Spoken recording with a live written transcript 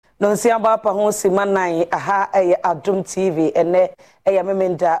No siamba pa ho simanai aha Adum TV ene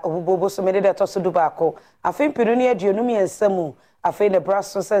memenda obubobo so mede de to so du baako afin piru ne aduonu miensam afin ne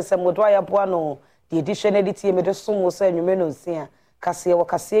braso sensem do ayaboa no the edition edit me de so mo se anwume no nsia kase wo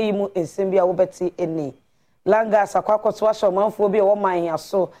kase yi mu ensem bia wo beti eni langa sakwakoto ahye manfo bi wo man ya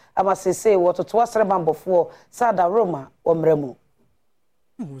so ama sese wo toto asre bambofo sada roma wo mremu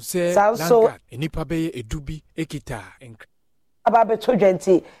se langa enipa be edubi ekita ababe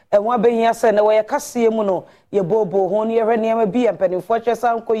todwenti enwa behia se na we kase mu no ye bobo ho ne ye hweniam bi empanimfo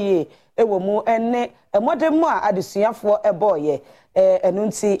kyesa nkoye ewo mu enne emodem a adesuafo eboye enu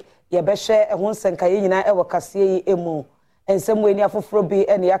nti ye behwe ehun nsenkaye nyina ewo kase yi emu ensem weni afoforo bi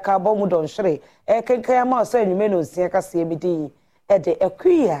ene yaka abo mu donhwere kenkan ma so anwume no nsia kase mi din ede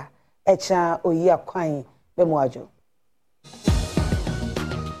akuya echa oyi akwan be mu ajo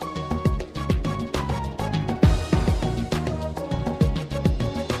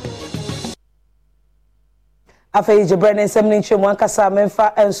afei jebrene nsem ni nchemu ankasa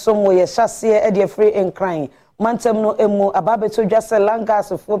memfa ensom wo ye hyase e de free enkran mantem no emu ababeto dwase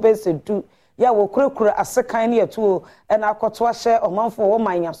langas fo besedu ya wo kurekure asekan ne yeto na akoto ahye omanfo wo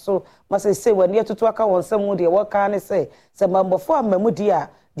manya so masese wani atutu aka wonsem de wo kan ne se mbambofo amamudi a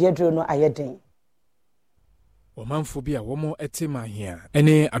de duro no ayeden omanfo bi a womo etima hia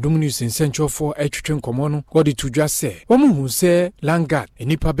ene Adum News nsentwofo etwetwe nkomo no godi tudwa se womo hu se langat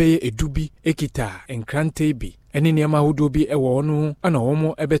enipa be edubi ekita enkrante bi ene niam ahodo bi ewo no ana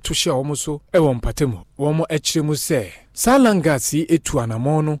womo ebeto hye womo so ewo mpatemu womo ekiremu se sa langat si etu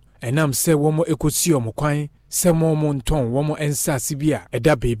anamo no enam se womo ekosi omkwan se momo nton womo ensase bi a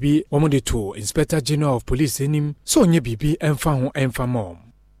eda baby womo de to Inspector General of Police enim so onye bibi emfa ho emfa mom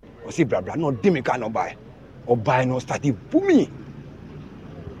osi blabla no dimika no buy obai no started booming.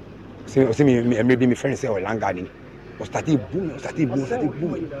 See me maybe my friends say Langard o started booming. O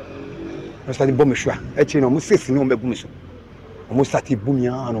started booming sure. Echi no mo sesi no me booming so. O started booming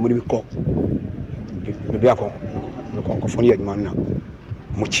and o mo be call. Me be akọ. Me ko phone yet man na.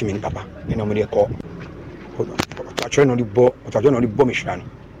 Mo chimi ni papa. Me no mo dey call. O twa no di bo me sure no.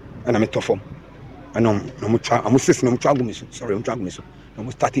 Na me to form. No mo twa, mo sesi no mo twa booming so. Sorry, mo twa booming so. No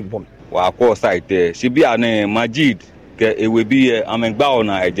mo started booming. Wa ko site sibia ne Majid ke ewe bi amengba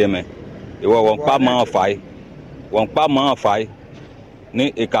ona ejeme ewo won pa ma fai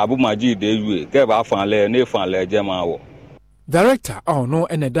ni ekabu Majid ewe ke ba fan le ejema wo Director no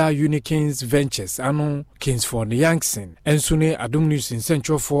eneda Unikins Ventures ano Kings for the Youngson enso ne Adum News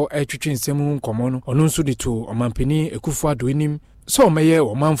nsentwofo etwetwe nsem nkomo no ono nso de to omampani Ekufu Ado enim so meye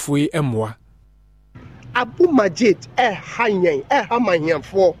omanfo emmoa Abu Majid hanyen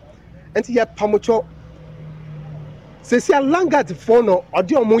hamanyanfo enti ya pamocho sesia langat fo no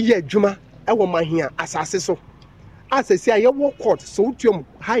ode omo ye adwuma ewo mahia asase so asesia ye wo court so utuom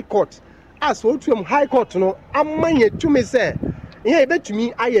high court so utuom high court no amanye tumi se ye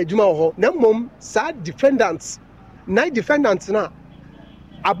betumi aye adwuma ho na mom sa defendants na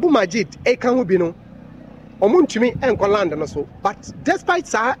Abu Majid kan ho bi no omo ntumi enko land no so but despite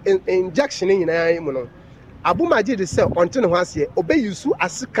sa injection nyina mu no Abu Majid say onte ne ho ase obeyusu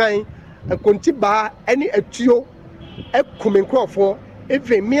asekan kontiba any atuo ekumenkrofo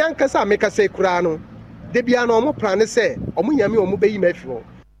even me ankasa mekasa kura no de bia no omo plan say omo nyame omo beyi mafio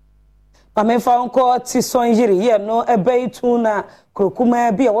pamemfa onko ti sonjiri ye no ebeitu na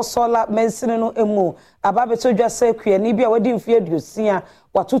krokuma bia wo sola mensene no emu ababeto dwase kuani bia wadi mfie aduosia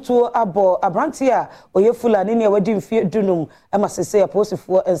watoto abo abranti a oyefulani ne wadi mfie dunum amasese ya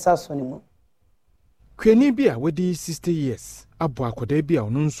posifo ensaso ne mu kuani bia wadi 60 years abo akoda bia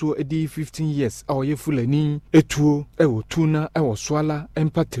ono nso edi 15 years a oyefulani etuo ewo tuna ewo swala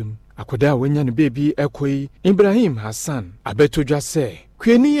empatem akoda wanya ne baby ekoi Ibrahim Hassan abeto dwase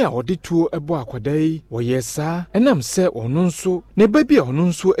kuani a odituo ebo akoda yi woyesa enam se ono nso ne baby a ono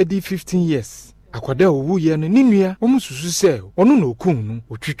nso edi 15 years akoda owu ye no ninua omususu se ono na okun no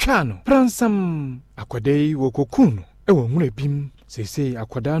otwitwa no pransam akoda yi wokokun no ewo nwura bim sese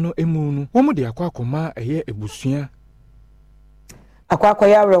akoda no emu no womu de akwakoma eye ebusua akwakwa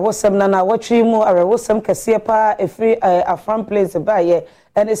ya rewosem na watwi mu rewosem kese pa efri afran place ba ye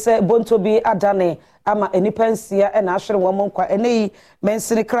ene se bonto bi adane ama enipansia na ahwere wo monkwa ene yi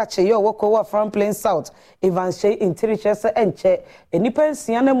mensini krache yo woko wa afran place south evanche intiriche se enche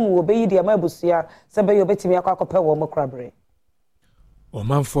enipansia na mu obeyi de ama ebusua se be yo betimi akwakopa wo mokrabre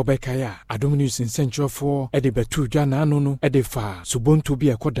Omanfo bekaya Adom News nsɛnkyerɛfoɔ ɛde bɛto dwa naano no ɛde fa subonto bi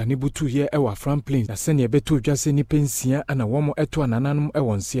ɛkɔda ne butu yɛ ɛwɔ Afram Plains na sɛnea ɛbɛto dwa sɛ nipa nsia ana wɔn ɛto anananom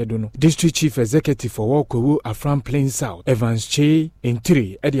ɛwɔ nseɛ do no. District Chief Executive for Wɔkɔwu Afram Plains South Evans Che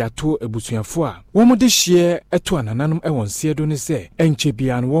Ntiri ɛde ato abusuafo a wɔn de hyeɛ ɛto anananom ɛwɔ nseɛ do ne sɛ ɛnkyɛ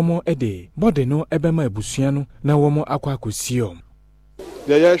bia no wɔn ɛde bɔde no ɛbɛma abusua no na wɔn akɔ akɔsiom.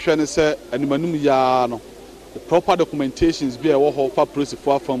 Deɛ yɛhwɛ ne sɛ animanum yaa no the proper documentations be a war for process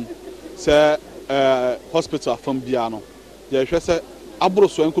for from say hospital from Biano. There is a abro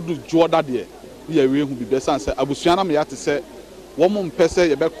so and could do Jordan there. We are who be best answer. Abusiana me to say 1 month per se,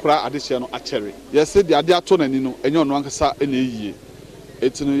 you better cry additional a cherry. Yes, said the idea tone and and you're no answer any year.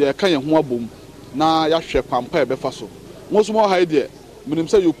 It's in your kind of boom. Now, ya share pamper befaso. Most more idea. When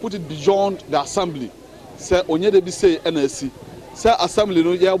say you put it beyond the assembly, say on ye be say NSC, say assembly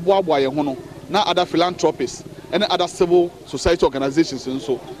no ya boy hono. Na other philanthropists and other civil society organizations and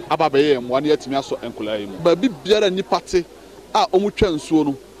so ababeye 1 year to me so encourage but be better ni party omutwa nsuo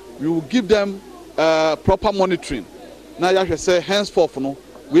no we will give them proper monitoring na ya hwe say henceforth no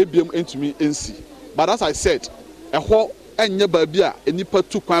we biem entumi ensi but as I said ehɔ enye ba bi a enipa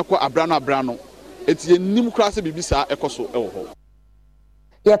tu kwan kɔ abrano eti enim krase bibisa ekoso ɛwɔ hɔ.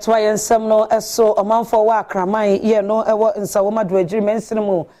 Yɛtoa yɛnsɛm no ɛso ɔmanfo wɔ akraman yɛ no ɛwɔ nsawoma do agiri mensene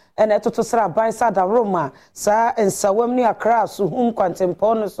mu ɛna ɛtoto sra ban sada roma saa nsawam ne akra so hu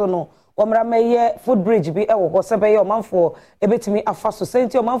kwantempɔ no so no wɔmra mɛyɛ footbridge bi ɛwɔ hɔ sɛ bɛyɛ ɔmanfo ebetimi afa so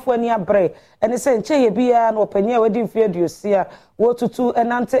sɛnti ɔmanfo ani abrɛ ɛne sɛ nkyɛ yɛ bia na ɔpanyin a wadi mfie aduosia wɔtutu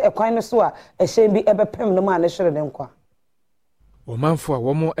ɛnante ɛkwan no so a ɛhyɛn bi ɛbɛpem no ma ne hyere ne nkwa. Ɔmanfo a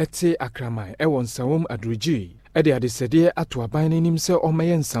wɔn ɛte akraman ɛwɔ nsawom adurugyi ɛde adesɛdeɛ ato aban n'anim sɛ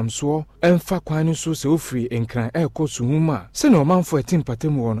ɔmɛyɛ nsamsoɔ ɛmfa kwan no so sɛ ofiri nkran ɛkɔ suhuma sɛ na ɔmanfo ɛte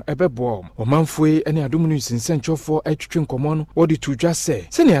mpatam wɔ no ɛbɛboa ɔmanfo yi ɛne Adom News nsɛnkyerɛfoɔ ɛtwetwe nkɔmɔ no wɔde to dwa sɛ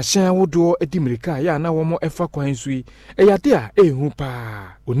sɛnea ahyɛn awodoɔ ɛdi mmirika a yɛ ana wɔn ɛfa kwan so yi ɛyɛ ade a ɛhu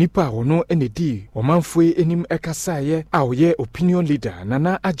paa onipa a wɔno ɛna di ɔmanfo yi anim ɛkasaeɛ a ɔyɛ opinion leader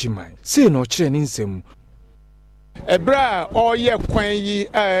Nana Agyeman sei na ɔkyerɛ ne nsɛm. Ebra oye kwan yi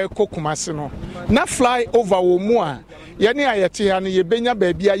kokumase no na fly over wo mu a ye ne ayete ha no ye benya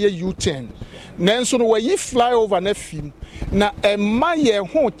ba bia ye U10 nanso no wayi fly over na fim na emma ye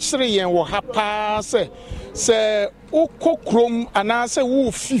ho kyere yen wo ha pa se ukokrom anase wo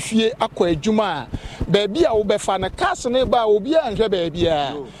fifie akọ adwuma ba bia wo befa na cars ne ba obi anhwe ba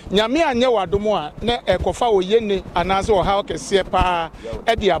bia nyame anye wadomo a na ekofa wo yene anase wo ha okese pa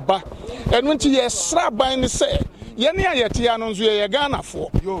e de aba enu nti ye sra ban ne se yene ayetia no nso ye Ghana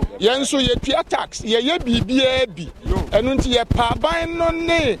fo yenso ye tua tax ye bibia bi enu nti ye pa ban no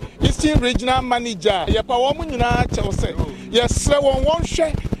ne Eastern Regional Manager ye pa wo mu nyina kyɛw sɛ ye sre won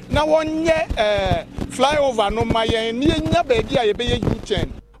hwɛ na wonye flyover no ma ye ne nya ba bi a ye be ye U10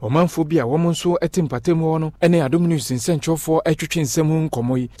 ɔmanfo bi a wɔn nso ɛte mpatam hɔ no ɛne Adom News nsɛnkyerɛfoɔ ɛtwetwe nsɛm ho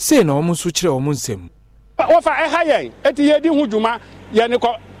nkɔmɔ yi sei na wɔn nso kyerɛ wɔn nsɛm wɔfa ɛha yɛn eti ye di ho dwuma ye ne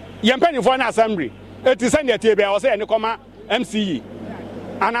kɔ ye mpanifo na assembly eti send the table or say any comma MCE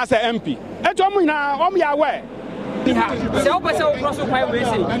and as a MP. Etomina ya we. Se o pese o cross kwai we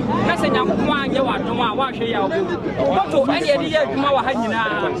say. Na se nyankoma anye wa dom a wa hwe ya obo. Oto ene edi ya adwuma wa ha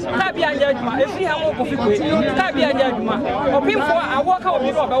nyina. Ka bia anye adwuma efiri ha mo ko fikwe. Ka bia anye adwuma. Opimfo awo ka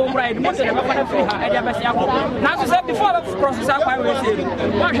obi do ba wo bride mo se na ba na firi ha edi abese akọ. Na so say before the cross sa kwai we say.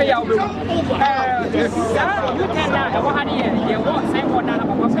 Wa hwe ya obo. You can na wa ha ye wo say for na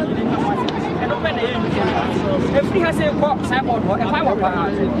ba ko say. If he has a box, I want what I want.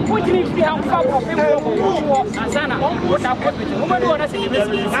 What do you need to have for people? Asana, what I put with the woman who has a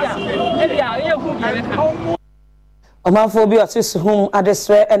Omanfo bi otis hum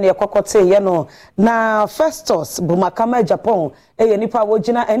adesre ene ekokote ye no na Festus Bumakama Agyapong eye nipa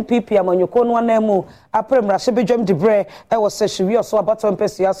wogina NPP amanyoko no anamu aprem Reshape dwam dibre e wo Sefwi Wiawso abaton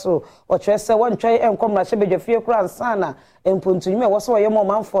pesia so o twese wontwe enkom Reshape dwafie kura ansana empuntunyi wo so ye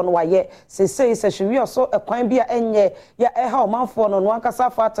omanfo no waye sesei Sefwi Wiawso ekwan bia enye ya eha omanfo no no ankasa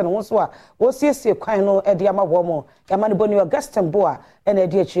fate no so a wo siesie kwan no e de amawo mo ya mane boni Augustin Boa ene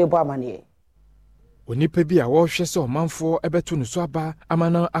de akire bo amane onipa bi a wɔhwɛ sɛ ɔmanfoɔ ɛbɛto no so aba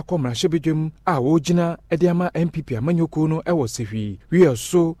amana akɔ Reshape dwam a wɔgyina ɛde ama NPP amanyoko no ɛwɔ Sefwi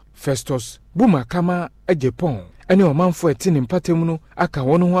Wiawso Festus Bumakama Agyapong ɛne ɔmanfoɔ ɛte ne mpatam no aka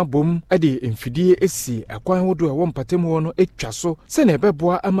wɔn ho abom ɛde mfidie esi akwan hodo a wɔn mpatam hɔ no etwa so sɛ na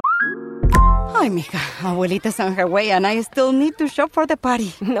ɛbɛboa ama. Ay, mija, abuelita's on her way and I still need to shop for the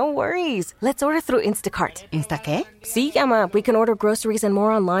party. No worries. Let's order through Instacart. ¿Insta qué? Sí, Emma. We can order groceries and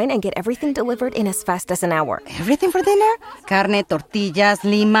more online and get everything delivered in as fast as an hour. Everything for dinner? Carne, tortillas,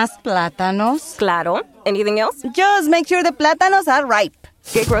 limas, plátanos. Claro. Anything else? Just make sure the plátanos are ripe.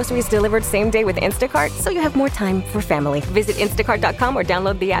 Get groceries delivered same day with Instacart so you have more time for family. Visit instacart.com or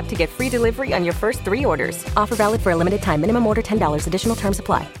download the app to get free delivery on your first 3 orders. Offer valid for a limited time. Minimum order $10. Additional terms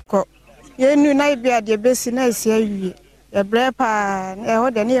apply. Yenu na bia de besi na sia wi. E brepa e ho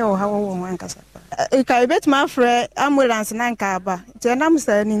de ne e ho ha wo wan kasa. E ka bet ma frɛ ambulance na nka aba. Te na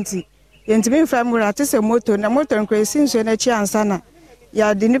msa ni nti. Yentimi mfa mura te se moto na moto nkwesi nso na chi ansa na.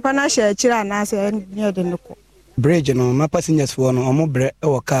 Ya de nipa na hye akira na se ne de nko. Bridge no my passengers for no omo bre e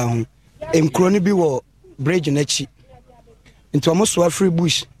wo car ho. Enkro ni bi wo bridge na chi. Nti omo so free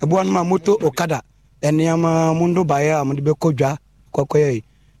bush. Ebo an ma moto okada. Eniama mundo baya amde be kodwa kokoye.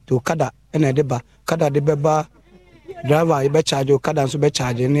 To okada ena de ba kada de beba driver be charge okada nso be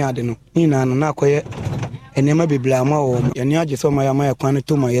charge ni ade no ni na no na koye enema bibla ma wo eni age so ma ya ma kwan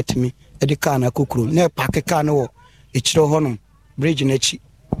to ma yetimi e de car na kokuru na park car no wo e kire honom bridge na chi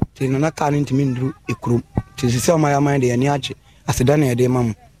ti no na car ntimi nduru ekuru ti se ma ya ma de eni age aseda na de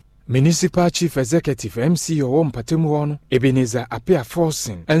mamu. Municipal Chief Executive MC Owo Mpatemu ho no Ebenezer Apia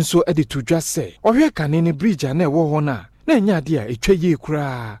Forcing enso edi tudwa se ohwe kane ne bridge na ewo ho na enya ade a etwa yi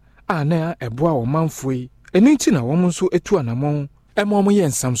kura na eboa wo manfoi eninti na wo nso etu anamon emom ye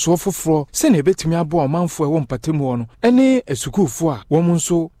nsamso foforo se na ebetimi aboa manfo ewo Mpatemu ho no ene esukufo a wo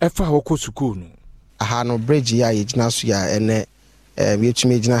nso efa hokọ sukuu no aha no bridge ya yegina so ya ene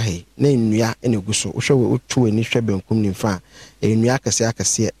wietumi gina he na nnua ene guso hwe otu ani hwe benkum ni mfa nnua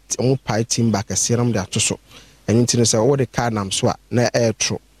akase on pai timba kase ram da toso eninti no se wo de car nam so a na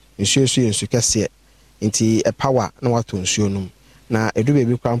etro nsuo kase nti power na wato nsuo num na edu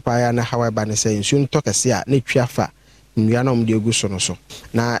bebi kwampa ya na hawa ba ne se nsuo nto kase a na twiafa nnua na omde egu so no so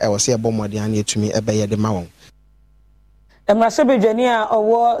na e wo se ebomode an etumi ebeye de ma won Reshape dwani a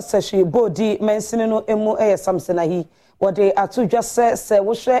owo Sefwi bodi mensini no emu samsena hi wode atudwa se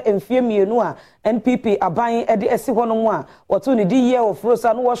wo hwe emfie mienu a NPP aban ede esi hono mu a woto ne di ye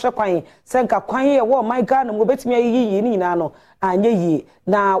ofrosa no wo hwe kwan se nka kwan ye wo my God no betimi ayiyi ni nyina no anye yi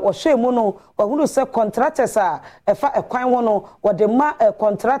na wo hwe mu no wo se contractors a efa ekwan ho no wode ma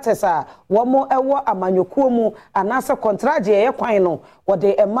contractors a wo mo ewo amanyokuo mu anase contract ye kwan no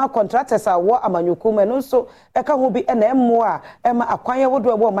wode ema contractors a wo amanyokuo mu no so eka ho bi na emmo a ema akwan ye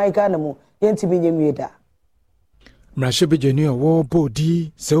wodo wo my God mu yentimi nyemieda. Reshape Junior wo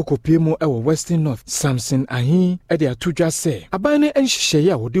bodi se okopiemu ewo Western North Samson ahi e de atudwa se aban ne enhihye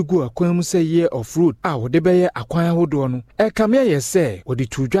ya wode gu akwan mu se year of road a wode beye akwan ahodo no e kamia ye se wode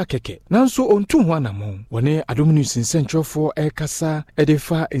tudwa keke nanso ontu ho anamo wone adomnu sinsentrofo e kasa e de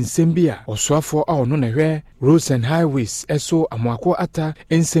fa nsembia osoafo a ono na hwe roads and highways eso amoako ata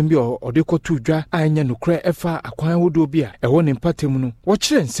nsembia ode kotudwa anya nokra efa akwan ahodo bia e woni Mpatemu no wo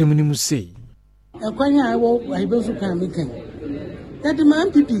kire nsemni mu sei Akwanya wo ahibezu kan mekan that the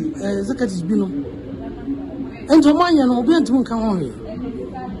NPP executives bi no ento manya no obi antum kan ho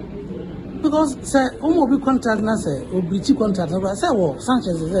because say omo bi contract na say obi contract na say wo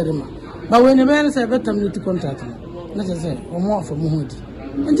Sanchez say dem but when the say better terminate contract na say omo for mohodi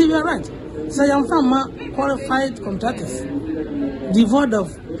and you are right say am from qualified contractors devoid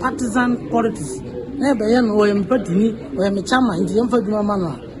of partisan politics na be yan wo empathy wo em chama ndi em fa dwuma ma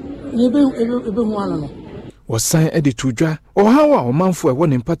no Wasan edi tudwa ohawa omanfo ewo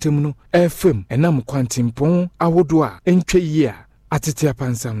ne Mpatemu no efem enam kwantimpon awodo a entwe yi a atete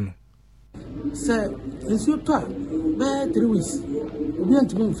apansam no se nsuo to a be 3 weeks obi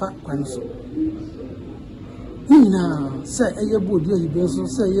antumi mfa kwan so nina se eye bodi ayibe so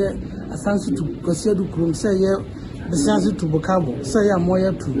se ye asansu tu kosiadu krom se ye besansu tu bokabo se ye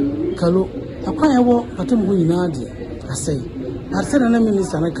amoya tu kalo akwan ewo Mpatemu nyina de asai Arsena na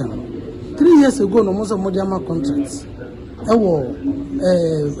minister na kan 3 years ago no most of modiama contracts ewo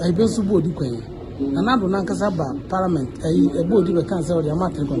ibensu bodi kwan na do na nkasa ba parliament bodi be kan say o de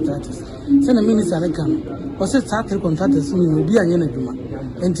amateur contractors say na minister na kan o say amateur contractors ni bi anye na dwuma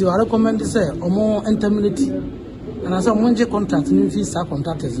enti o recommend say omo interminity and say omo nje contract ni fi sa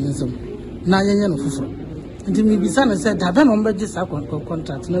contractors ni nsem na yenye no fufuro enti mi bisa na say da be no mbeje sa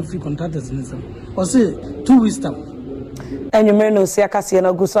contract na fi contractors ni nsem o say 2 weeks time Enyumeno si akasi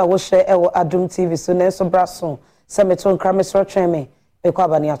na guso a wo hye ewo Adum TV so na so braso se meton kramesro tweme e kwa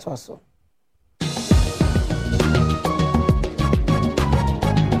bani ato so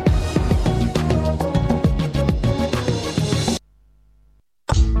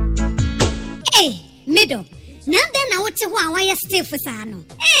Hey middle now then what you want, why you stay for Sano?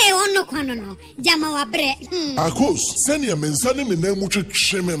 Eh, on no quano, Jama wa bre. Akos, send your men, send him in name which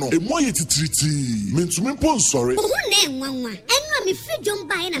shemeno, a moye triti, mean to me, sorry. Who name one? And me free jump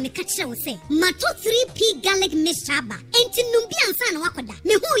by and me catch you say, Mato 3P garlic mixture, and Tinumbian San Wakoda,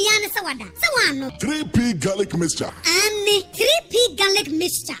 me who yana sawada, Sawano. 3P garlic mixture. And 3P garlic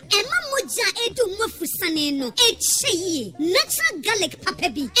mixture, and Mamuja edu mofusaneno, eche, natural garlic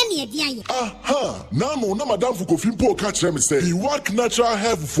papebi, any idea. Aha, now no madam for coffee po catch them say, you work natural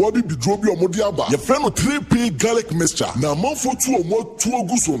health for be drobi or modiaba. Your friend 3P garlic mixture, now man for 2 or more 2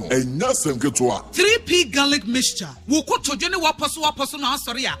 gusono, and yasem getwa. 3P garlic mixture, wo ko to jene waposo na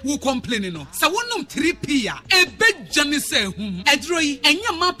sorry a wo complain no. Sa wonum 3P a, ebe jane se hum. Edroi,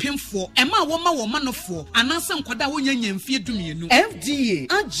 enya mapemfo, ema woma no fo, ananse nkwada wo nya nyamfie dumienu. FDA,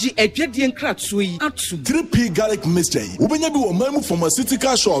 agi edwede nkratso yi atum. 3P garlic mixture, ubenya bi wo mamu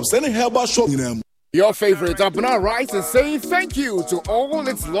pharmaceutical shops, any herbal shop in them. Your favorite Abner Rice is saying thank you to all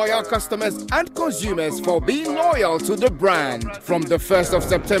its loyal customers and consumers for being loyal to the brand. From the 1st of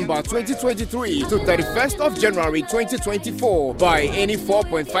September 2023 to 31st of January 2024, buy any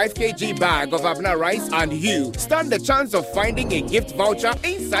 4.5 kg bag of Abner Rice and you stand the chance of finding a gift voucher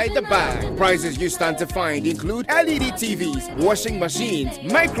inside the bag. Prizes you stand to find include LED TVs, washing machines,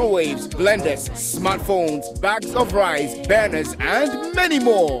 microwaves, blenders, smartphones, bags of rice, banners, and many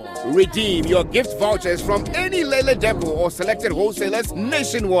more. Redeem your gift vouchers from any Lele depot or selected wholesalers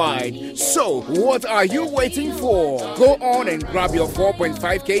nationwide. So, what are you waiting for? Go on and grab your 4.5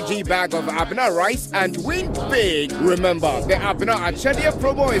 kg bag of Abner rice and win big. Remember, the Abner Achedia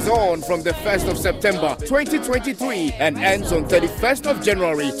promo is on from the 1st of September 2023 and ends on 31st of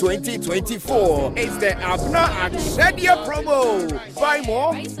January 2024. It's the Abner Achedia promo. Buy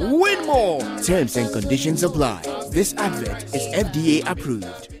more, win more. Terms and conditions apply. This advert is FDA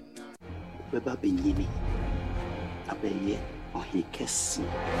approved. Beba benyini abeye ohikesi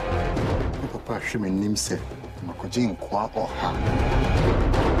papa hweme nimse makoje nkwa oha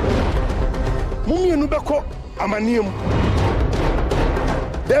mumienu beko amaniem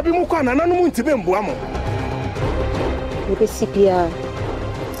debi mu kwa nana no mu ntibe mboa mo ebe sipia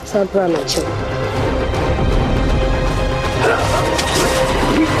sampra na che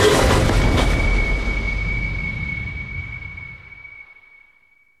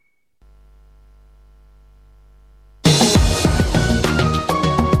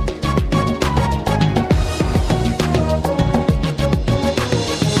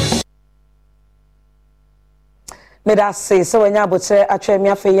Medase so wanya botre atwemi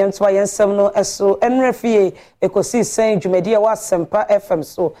afeyem to yensem no eso enrefie ekosi sen dwumadi wa Sempa FM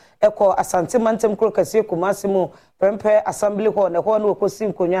so eko asante mantem krokase kumase mu prempe assembly hall ne ho no ekosi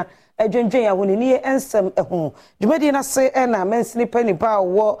nkonya adwendwen ahonini ensem eho dwumadi na se na mensini panipa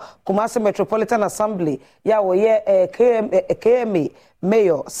wo kumase metropolitan assembly ya wo ye KM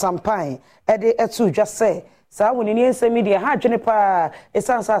mayor Sampan ede etu dwase sa wonini ensem dia ha dwene pa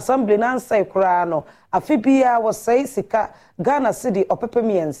esansa assembly na ansai kura no afibia wo sei sika Ghana city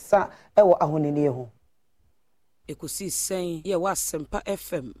opepemiensa ewo ahonini ho ekosi sen ye wa Sempa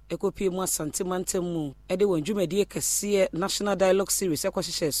FM ekopie mu asante mantem ede wondwumadi kese national dialogue series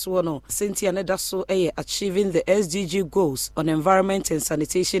ekohyehyɛ so no sentia ne da so achieving the SDG goals on environment and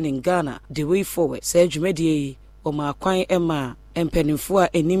sanitation in Ghana the way forward say dwumadi o ma kwan ema empenifo a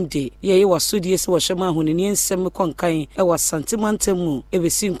enimde ye wasodie se wo hyema ahonini ensem konkan ewa asante mantem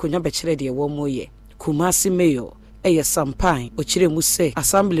ebesi nkonya bekyere de wo moye Kumasi mayor Sampan ochire mu se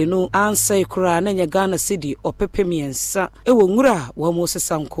assembly no ansai kura na nya Ghana city opepemiensa ewo nwura wo mo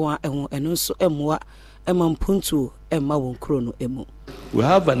sesanko a eho eno nso emmoa emampuntu emma won kro no emu. We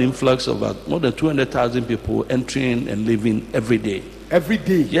have an influx of more than 200,000 people entering and leaving every day. Every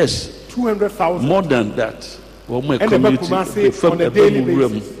day? Yes. 200,000? More than that. And community on a daily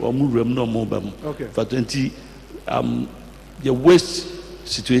basis? Okay. For 20, the waste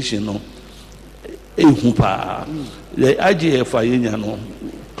situation, no. The IGF,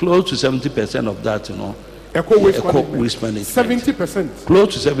 close to 70% of that, Eco waste management. 70%?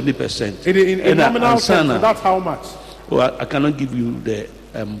 Close to 70%. In nominal terms, that's how much? Well, I cannot give you the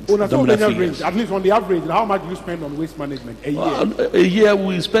range. At least on the average, how much do you spend on waste management a year? A year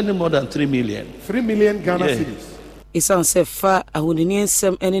we spend more than 3 million. 3 million Ghana cedis. Isan se fa ahonini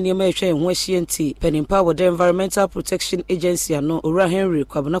ensem ene ma ehwe ho ahyienti penimpa wo the Environmental Protection Agency ano Ora Henry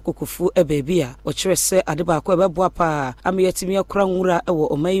Kwabena Kokofu ebebia o kire se ade ba ko ebeboa pa ameyetimi akora nwura ewo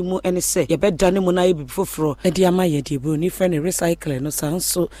omayimu ene se yebedane mu na yebibifoforo ade ama yede bro ni friend recycle no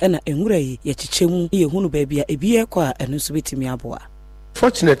sanso ena enwura yi ye chichemu ye hunu bebia ebie kwa eno so betimi aboa.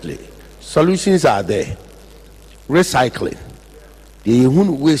 Fortunately, solutions are there. Recycling, The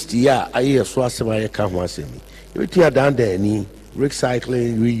Yehun waste ya aye so asema ye ka ho asemi. Ebetia down there ni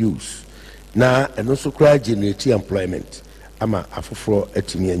recycling reuse. Na eno so kra generate employment. Ama afoforo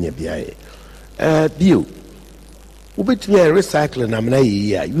atimi anya biaye. Bio. Ubetimi recycling amna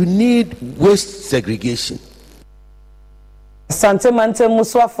ye you need waste segregation. Sante mante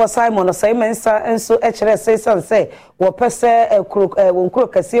muswa for Simon o say mensa enso echere say say wo pese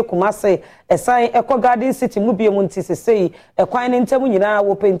wonkro kase kumase esan eko garden city mu bie mu nti sei ekwan ne ntam nyina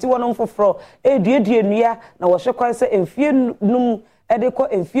wo penti wono mfoforo eduedue nua na wo hwekwan se emfie num edeko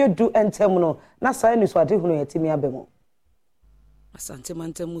emfie du entam no na sai ni so ade hunu yatimi abemo. Asante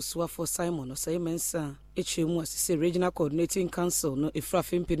mante muswa for Simon o say mensa echemu asise regional coordinating council no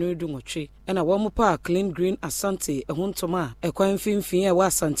efrafin pinu du nwotwe na wo mupa clean green asante ehontoma ekwan finfin e wa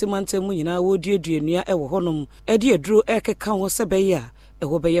asante mante mu nyina wo duedua e wo honom e de aduro ekeka ho sebeya e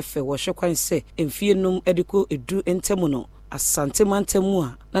wo beye fe wo hwekwan se emfie num ediko edu entemu no asante mante mu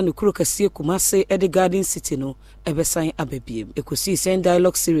a na ne kuro kase kumase e de garden city no ebesan ababiem ekosi sen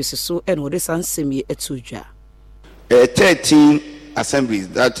dialogue series so e no de sansemi etudwa 13 assemblies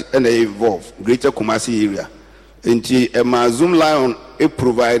that involve Greater Kumasi area. Into a Zoom Lion, it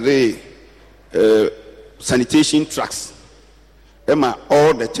provide sanitation trucks.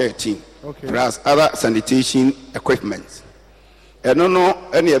 All the 13, plus other sanitation equipment. I don't know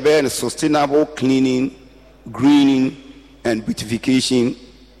any about sustainable cleaning, greening, and beautification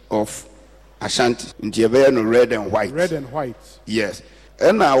of Ashanti. Into red and white. Red and white. Yes.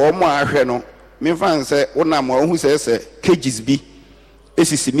 And now one more no. Me fan say one more who says cages be.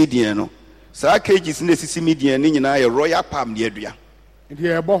 Esisi media no sa cages na esisi media ni nyina ye royal palm de adua ndi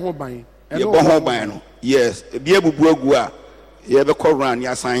ye bo ho ban no yes bi abubu agu a ye be koran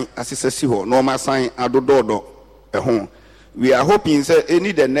ya san asesasi ho no ma san adododo ho we are hoping say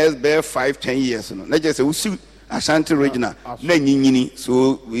any the next 5-10 years no na just say we see Ashanti regional na nyinyini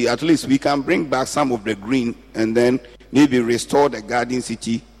so we at least we can bring back some of the green and then maybe restore the garden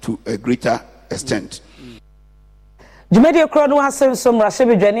city to a greater extent. Jumedi Crown was some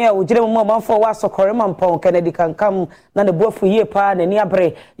Reshape Jania, which didn't move for was so Corriman Kennedy can come, none the boy for ye pan and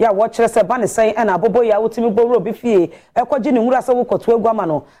near ya watch us a banner say, and a boy ya ultimate borrow before a quadrin Rasa Woko to a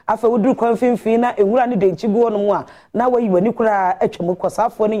guamano. After we do confirm Fina and Rani de Chibu on one. Now you were Nicola Echemukos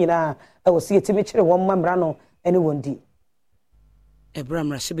half one in I will see a timid one membrano, anyone did. Abraham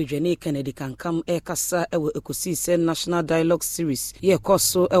Reshape Jani Kennedy can come kasa ewo ekosi sen national dialogue series ye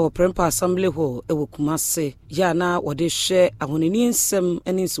koso ewo prempa assembly hall ewo Kumase ya na wode hwe ahoneni nsem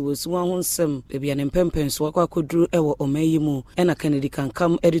eni nsuwosu ho nsem bebia ne mpempenso akwa koduru ewo omayimu ena Kennedy can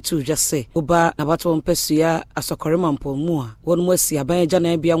come editu jase oba na bato mpesua asokorema mpomu a wonu asi aban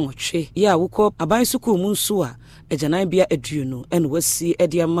jana bia nwotwe ya wukọ aban suku mu nsu a ejanan bia eduno ena wasi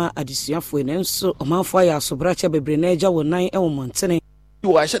ediama adisuafo enenso omanfo ya asobracha bebre na eja wonan ewo montene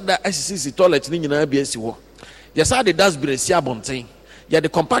I said that ICC toilet in BSC. Yes, I did that's been a siabonting. Yeah, the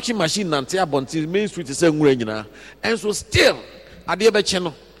compaction machine and tiabonting Main Street is saying, and so still, I did a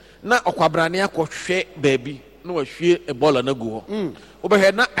channel. Now, Aquabrania share baby, no, share a ball and a go.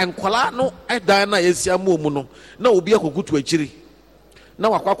 Overhead now, and Qualano, at Diana is Yamuno. Now, will be a good to a chiri.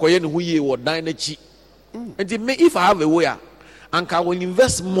 Now, Aquacoyan who ye or dine a cheap. And if I have a way, and I will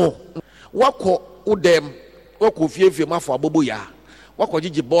invest more. What call them, what could fear for Boboya? Wako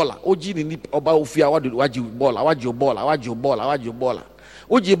jiji bola oji ni oba ofia waji bola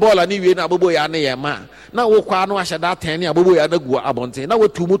oji bola ni we na abobo ya na ye ma na wo kwa no ahye da 10 ni abobo ya na gu abonten na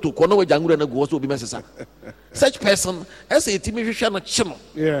watu moto ko na wajangure na gu so obi mesesa such person as a timi hwehwe na chino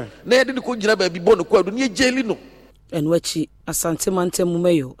na ye de ko jira ba bi bono ko adu ni jeli no enwachi asante mante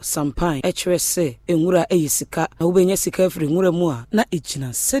mumeyo sampan echere se enwura eyisika na wo benya sika afiri nwura mu a na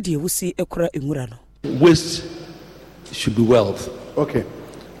ejina sede wusi ekora enwura no. Waste should be wealth. Okay.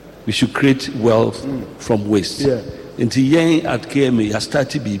 We should create wealth from waste. Yeah. Until yen at KMA, I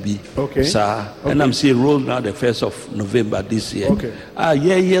started BB. Okay. Sir, and I'm saying roll now the 1st of November this year.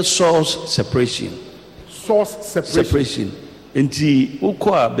 Okay. Source separation. Source separation. Until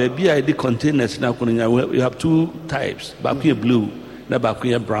Ukwa, baby, I did containers now. We have two types. Bakuya blue, na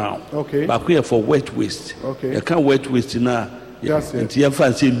bakuya brown. Okay. Bakuya for wet waste. Okay. You can't wet waste now. Yes, you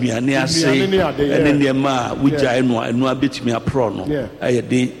fancy me and I say, and then the ma which I know, and no bit me a prawn. I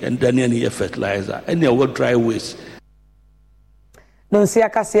did, and then any fertilizer, and you will dry waste. Non si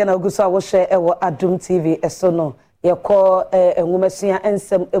akasi na oguso a wo share ewo Adum TV esono ye call enwomasia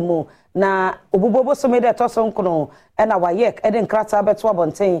ensem emu na obubobo so me de toso nkono na wayek eden krata beto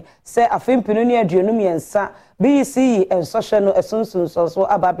abonten se afempinu ne aduonum yensa BC ensoshe no esunsun so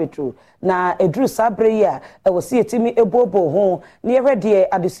ababetru na edru sabre ya ewosi etimi ebobo ho ne yehwede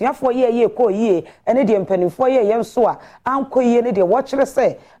adesuafo ye koyie ene de mpanimfo ye yenso a ankoyie ne de wo kire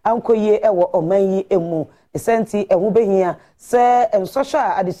se ankoyie ewo omanyi emu esenti ehu behia se ensoshe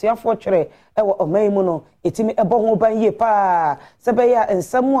adesuafo kire ewo omanyi mu no etimi ebo ho ban ye pa se be ya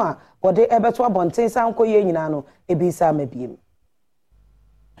ensemu a wode ebeto abonten sankoyie nyina no ebisa mabiem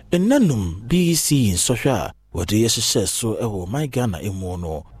enanum BC nsosha wode yesese so ewo my Ghana emu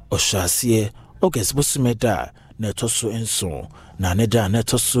no oshase August bosumeda na toso enso na ne da na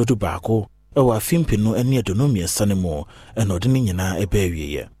toso du baako ewo afimpinu ene adonomia sanemu eno de nyina ebe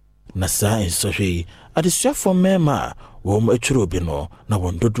awieye na saa nsoshe adesuafo mema wo mo atwuro bi no na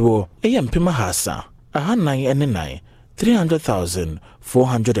wondodo eye mpema hasa ahanan ene nan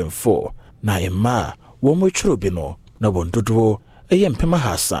 300,404 na emma wo mo atwuro bi no na wondodo eye mpema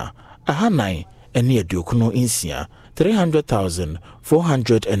hasa ahanan ene aduokuno insia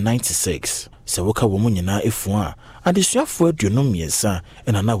 300,496 se woka wo mu nyina efu a adesuafo aduonom miensa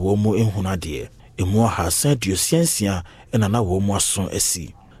ena na wo mu ehunade emu hasa aduosiansia ena na wo mu aso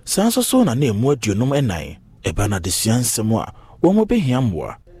asi sanso so na emu aduonom enan eba na adesuansem a wo mu behia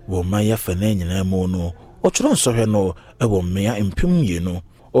mwa wo maya fana nyina mu no otworo nsohwe no ewo mmea empem yenu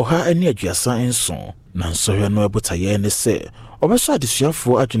oha ene aduasa enso na nsohwe no ebotaye ne se obeso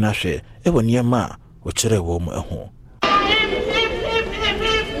adesuafo adwena hwe ewo niema o kire wo mu eho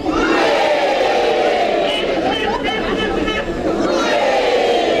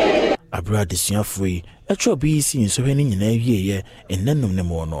abra adesuafo yi etwo BC nsohwe ne nyina wieye enanum ne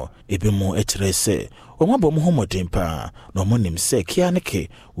mo no ebemu ekire se o mabom homoden pa no monim se kianeke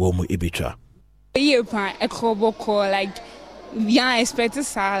wo mu ebetwa yepa ekoboko like we are expected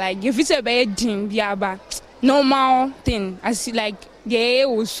like if it's a bad dream biaba normal thing as like the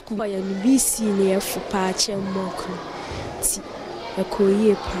school ya BC ne fupa chemoko ti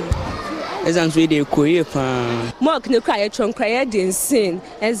ekoye pa exams we dey koye pa mock ne kwa ye twonkra ye den sin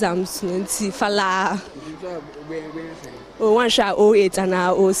exams no ti fala o 108 and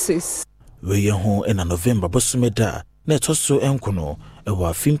 06 we ye ho in November bosumeda na etoso enkono ewa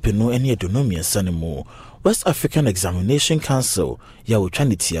afimpenu ene adonomia sanemu West African Examination Council ya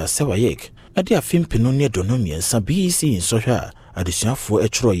wotwanitia sewayek ade afimpenu ne adonomia sa BC nsohwa adesuafo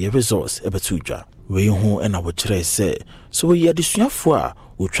etworo ye results ebetudwa we ho ena wo kire se so we adesuafo a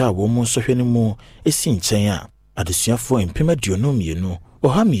wotwa wo mu nsohwe ne mu esi nchen a adesuafo empema adonomia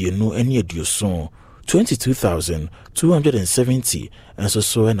ohamienu ene aduoso 22,270 enso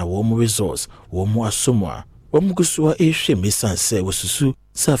so ena wo mu results wo mu asomwa wo mu gusua ehwe mesanse wosusu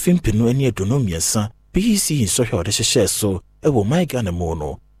sa afimpenu ene adonomia sa BC nsohwa ode hyehye so ewo my Ghana mu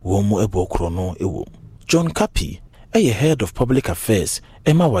no wo mu ebokro no ewo John Kapi head of public affairs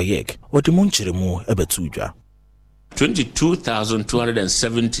Emma Wayek odimunchiremu ebetudwa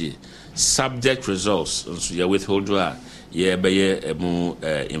 22,270 subject results so ya withholdwa ye beye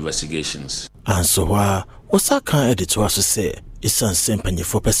investigations anso wa osaka editor so say isan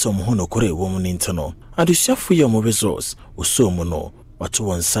sempanyefo person ho no kore wo mu nintano adusiafo ye mu results oso mu no wato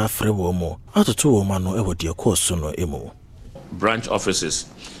won sa frɛ wo mu atoto wo ma no ewo de course no emu branch offices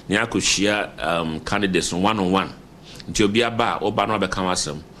ni akohia candidates one-on-one nti obi aba oba no abeka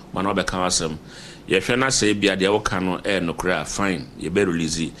wasem ma no abeka wasem ye hwe na say bia de wo ka no no kra fine ye be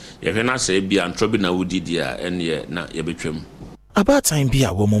release ye hwe na say bia ntrobi na wudi dia ene na ye betwam abatan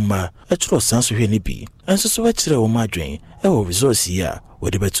bia wo mumma etro sanso hwe ni bi enso so wekire wo madwen ewo resource ya wo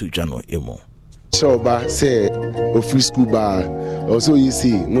de betudwa no emu so ba say o free school ba also you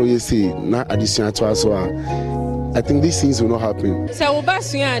see na addition to us I think these things will not happen. So oba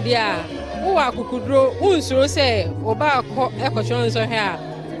suya dia wo akukudro unsuro se oba akọ ekocho nso he a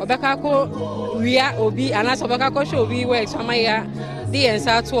obeka ko wia obi anasa obeka ko show obi work amaya the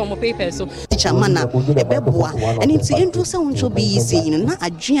answer to omo paper so teacher mana ebeboa and nti endro se woncho bi say na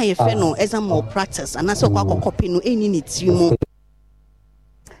adwea ye fe no exam practice anasa kwa copy no eni ni timu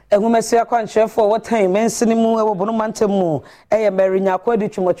Ehumesi akwanchefo what time mensinimu ewo bono mantemu eye merinya kwadi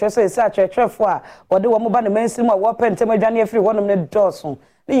twumotwese ese atwetwefo a wode wo moba ne mensinimu a wo pentem adwane afiri wonom ne doso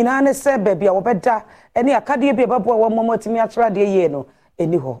ni nyina ne se baabi a wo beda ene akade bi babo wo momotimi akyerade ye no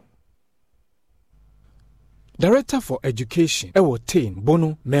eni ho Director for Education ewo Tain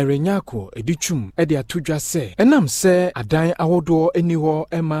Bono Merenyako edichum ede atudwa se enam se adan awodo eni ho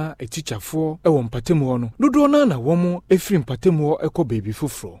ema etichafo ewo mpatemu ho no dodo na womo efiri mpatemu ho ekọ baby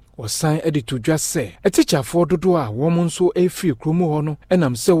fufuro osan ede tudwa se etichafo dodo a womo nso efiri kromo ho no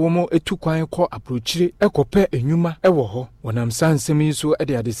enam se womo etukwan kọ aprochire ekope enwuma ewo ho wonam sansem yiso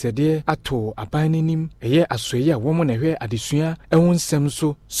ede adesede ato aban nanim eye asoye a womo na hwe adesua ewo nsem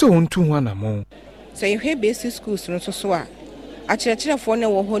so wontu ho anamo. So you hear basic schools no so a akyerɛkyerɛfoɔ ne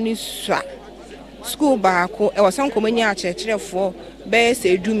wɔ hɔ ni sua school baako ɛwɔ san komanya akyerɛkyerɛfoɔ bɛyɛ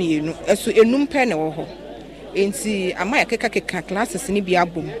sɛ edumienu ɛso enum pɛ ne wɔ hɔ enti ama yɛkeka classes ni bi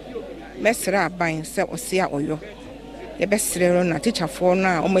abom mɛsrɛ aban sɛ ɔse a ɔyɔ yɛbɛsrɛ ro na teacherfoɔ no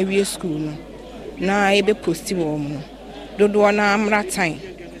a ɔmawie school no na yɛbɛposti wɔ mu no dodoɔ na amra time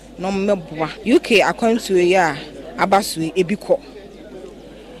na ɔmmɛboa UK akwantuo yi a abasoe ebi kɔ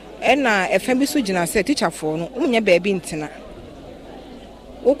ena efa bi so gina se teacher for no unya baabi ntena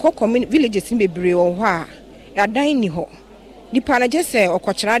ukọ community villages bebre wo ho a yadan ni ho nipa na je se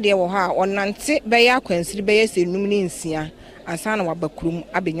okokyera de wo ho a onante be ya kwansiri be ya se num ni nsia ansa na wabakurum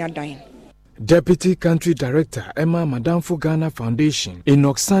abenya dan. Deputy Country Director Emma Madamfo Ghana Foundation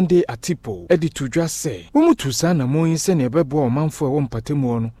Enoch Sunday Atipo editudwa se umutu sana mo yin ne bebo omanfo e wo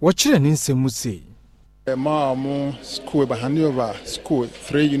mpatemu no wo kire ne nsemu se Mamu school behind over school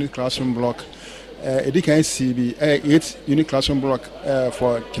 3 unit classroom block. Edikan CB 8 unit classroom block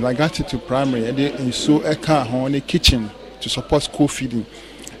for kindergarten to primary. And so a car on the kitchen to support school feeding.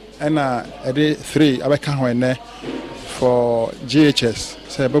 And 3 abeka hone for GHS.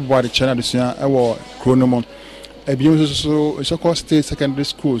 Say bebo the channel the sua e wo chronomon. Ebion so called state secondary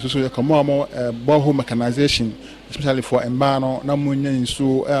school so you come more borehole mechanization especially for embano na munya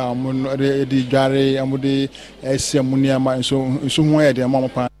nso amun de gare amude esiamunia ma nso ho ya de mama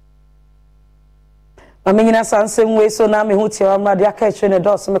pa Mamenyina sansem we so na me hu tie wa de aka etwe ne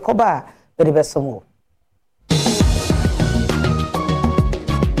dos me koba be de besomo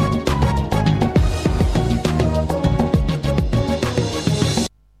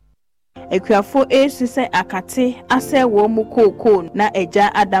Ekuafo esise akate ase wo mu kokon na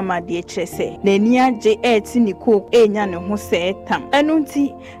eja adama de kyerese na ni age eti ni kok enya ne ho se tam enu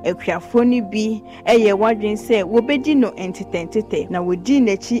nti ekuafo ni bi eye wadwen se wo bedi no entitentete na wodi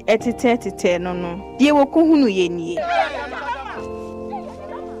nachi etete no de wo kohunu ye nie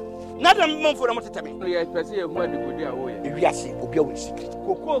nada mmomfo na motetame no ye pese ye hu adikodi a wo ye ewiase obi a wo secret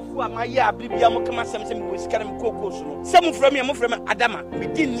kokofu amaye abribia mo kama sem wo sikara me kokosu no sem frame ye mo frame adama me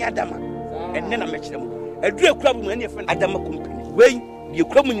di ni adama enne na mekire mu adu ekura bu mu ene friend adama company wey de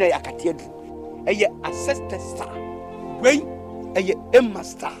ekura mu nyina yakate adu eye assistant star wey eye emma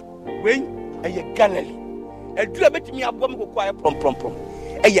star wey eye gallery adu abetimi abo me kokko aye prom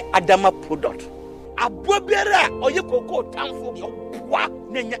eye adama product abo biara oye kokko tamfo wa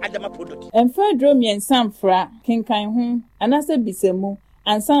nenya adama product emfa drom yen samfra kenkan ho anase bisemu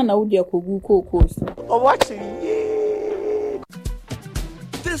ansa na wodi akogu kokos o watching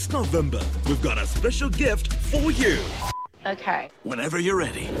This November, we've got a special gift for you. Okay. Whenever you're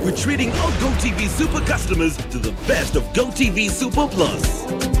ready, we're treating all GoTV Super customers to the best of GoTV Super Plus.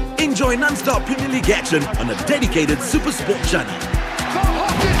 Enjoy non-stop Premier League action on a dedicated Super Sport channel. The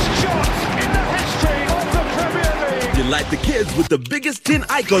hottest shot in the history of the Premier League. Delight the kids with the biggest teen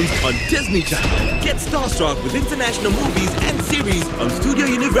icons on Disney Channel. Get starstruck with international movies and series on Studio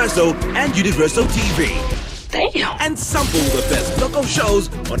Universal and Universal TV. Damn. And sample the best local shows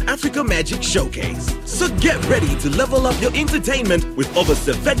on Africa Magic Showcase. So get ready to level up your entertainment with over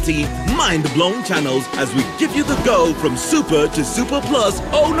 70 mind-blown channels as we give you the go from Super to Super Plus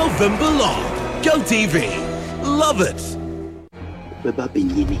all November long. Go TV. Love it. Beba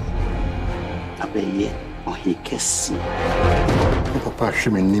benyini. Abeye ohikesi. Papa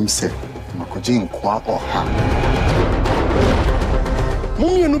hweme nimse. Makoje nkwa oha.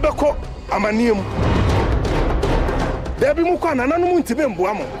 Mumienu beko amaniem. Debi mu kwa nana mu ntibe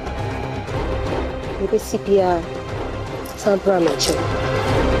mboa mo. Ebe sipia sabra macho.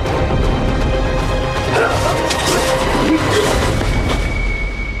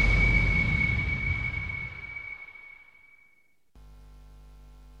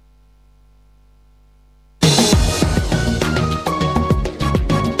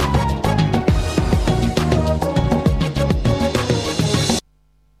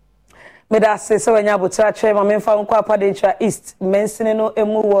 Meda se so anya botra tre ma memfa nko apadentra east mensene no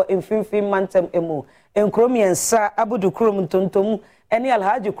emu wo emfimfim mantem emu enkrom yensa abudu krom ntontom ene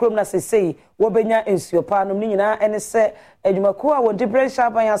alhaji krom na sesei wo benya ensuopa no nyina ene se adwumako a wo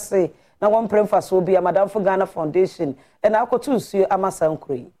differential ban ase na won premfa so bi Madam for Ghana Foundation ena akotu nsuo amasa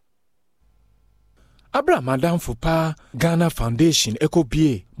nkroi abra madam fupa Ghana Foundation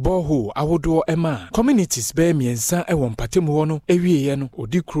ekobie borehole awodo ema communities be miensa ewo mpatemu ho no ewie no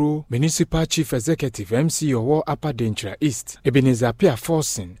odikro municipal chief executive MC owo Upper Denchira East Ebenezer Pia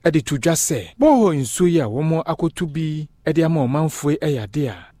Forcing edi tudwa se borehole nsuo ya womo akotu bi edi ama omanfo eyade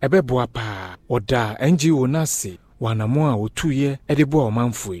a ebeboa pa oda NGO nase wanamo a otuye edi bo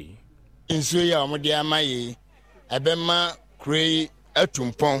omanfo nsuo ya omode amaye ebema krei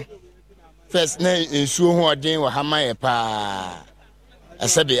atumpon first na nsuo ho odin wa hamaye pa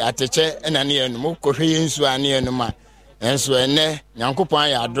asabe ateche na ne enum kohwe nsuo ane enum a enso ene nyankopon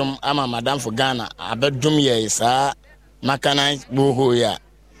ya adom ama madam for Ghana abedum ye saa makana boho ya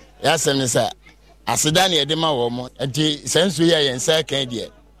yasem sa aseda ne edema wo mo enti senso ya yensa kan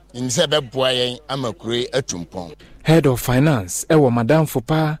die nse beboa yen ama krei atumpon. Head of Finance ewo Madam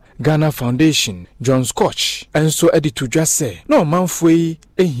Fopa Ghana Foundation John Scotch enso editu dwase no manfoi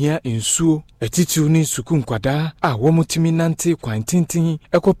ehia nsuo etitiu ni suku nkwada a womutimi nante kwantintin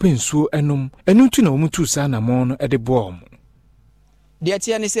ekope nsuo enum enutu na womutu sa na mo no edebo om de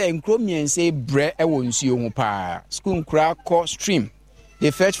atia ni se nkro miense bre ewo nsuo hu pa school nkra ko stream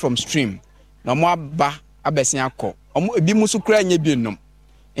they fetch from stream na mo aba abesia ko omo ebi musu kra nya bi num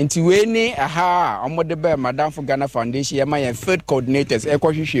enti we ni aha omode be Madam for Ghana Foundation ye ma ye field coordinators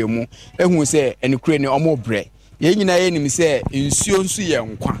ekohwehwe mu ehun se enikure ni omo bre ye nyina ye nim se nsuo nsu ye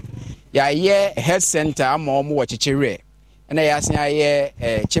nkwa ya ye health center ama omo wo chichire na ya asen ye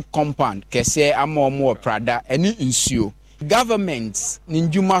chip compound kese ama omo wo prada eni nsuo government ni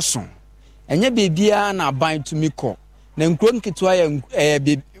ndwuma so enye bebia na ban to miko na nkuro nketwa ye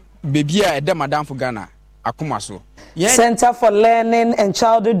bebia ede Madam for Ghana akumaso Center for Learning and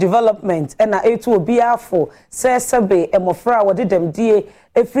Childhood Development and etu obiafo sesebe emofra wode dem die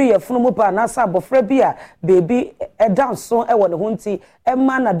efri yefunumu pa na sa bofra bia baby edanso e wone hunti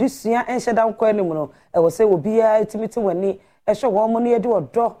ema na dusua enhyeda nkwa anim no e wo se obia etimiti wani ehwe wo mo ne de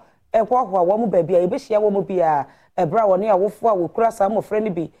odo ehwahwa wo mo baby a ebehia wo mo bia ebra woni awofo a wokura sa mofra ni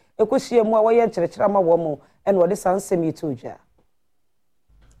bi ekohie mu a wo ye nkyerechera ma wo mo ene wode sansem ituja.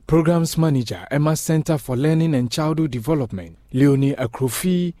 Programs Manager Emma Center for Learning and Childhood Development Leonie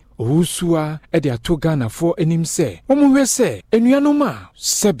Akrofi Ohusua edi ato Ghana for enim se womuhwe se enuanoma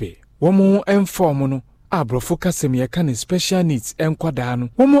sebe womo enform no abrofo kasem ye kan special needs enkwada no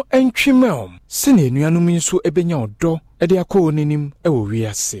womo entwimem se ne enuanom nso ebenya odo edi akọ onenim ewo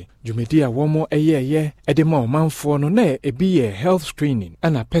wiase jumedi a womo eyeye edi ma omanfo no na ebi ye health screening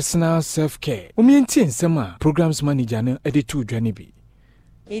and personal self care omienti nsem a Programs Manager no edi to dwane bi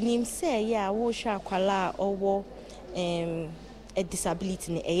enim say ya wo hwa kwala owo a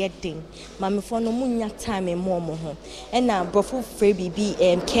disability ne eyedin mamefo no munya time mo ho na brofo free bibi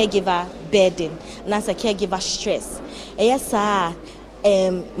caregiver burden na sa caregiver stress eyesa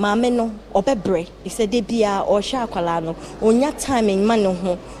mame no obebre ise de bia o hwa kwala no onya time ma ne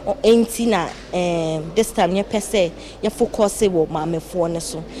ho enti na this time ye pese ye focus wo mamefo ne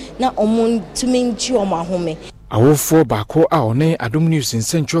so na omun tuminji o mahome awofo bako a one Adom News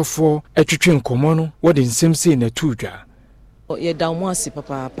nsentwofo etwetwe nkomo no wode nsem sei na tudwa ye da mo asi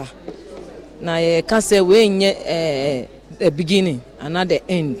papa na ye ka say we nye the beginning and at the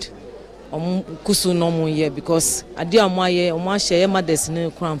end kusu no mo ye because ade amoye omo ahye mothers ne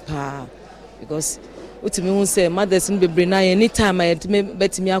krampa because utimi hu say mothers ne bebre na ye anytime I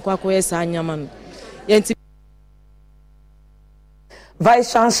betimi akwa ye sa anyama no ye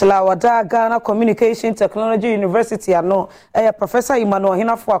Vice Chancellor wada Ghana Communication Technology University ano Professor Emmanuel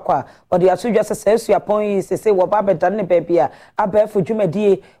Hinafo akwa odi asudwa Sefwi Wiawso sese wo ba bedan ne bebia abefo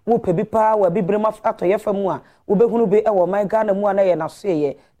dwumadie wo pebipa wa bibrema atoye famu a wo behunu be ewo man Ghana mu ana ye naso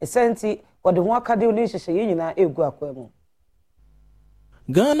ye esenti odi ho akade oni hyehye ye nyina egu akwa mu.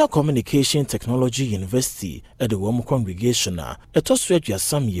 Ghana Communication Technology University at the Womo Congregation etoso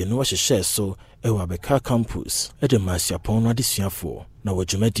aduasam ye no hyehye so ewa beka campus at the Masiapon adisuafo na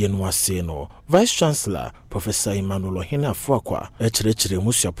wajumedie no ase no Vice Chancellor Professor Emmanuel Hinafo akwa ekyerechire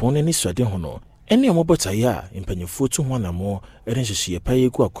musuapon ni swade ho no ene omobotaya impanyefo tu ho anamo erenhyehye paye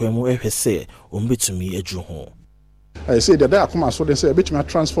gu akwemu ehwese ombetumi adwu ho. I say that I come so they say between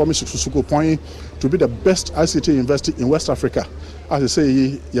transform Susuko Point to be the best ICT university in West Africa. As I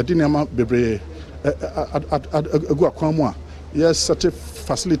say, Yadinama Bebre Aguakwamwa, yes, certain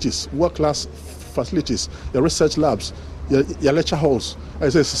facilities, world-class facilities, your research labs, your lecture halls. I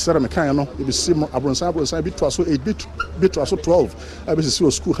say Sarah Mekano, it be Simon Abronsa, bit to also 8 bit to also 12. I be school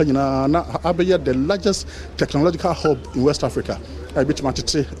Abaya, the largest technological hub in West Africa. I bet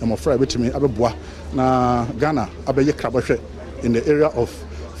Matite and my friend bet me Abeboa na Ghana Abeye Krabashe in the area of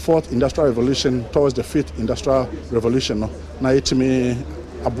 4th Industrial Revolution towards the 5th Industrial Revolution. No, na it me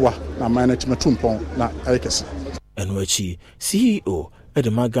aboa na man na timatumpo na ayekese Enwachi CEO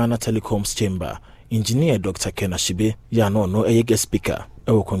Edema Ghana Telecoms Chamber Engineer Dr. Ken Ashibe ya no guest speaker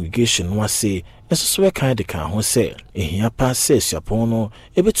ewo congregation no ase esoso kan de kan ho se ehia pa se suapon no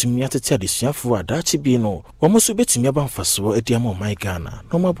ebetumi atete adesuafo adachi bi no wo so betumi abanfaso ediamo my Ghana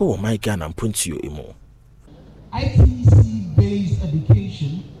no mabo my Ghana mpontio emu. ITC based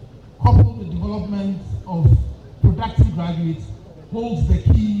education coupled with development of productive graduates holds the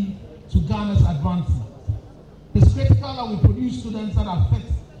key to Ghana's advancement. It's critical that we produce students that are fit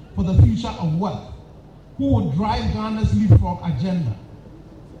for the future of work, who will drive Ghana's leapfrog agenda.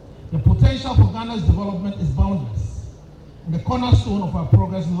 The potential for Ghana's development is boundless, and the cornerstone of our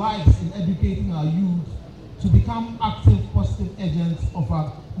progress lies in educating our youth to become active, positive agents of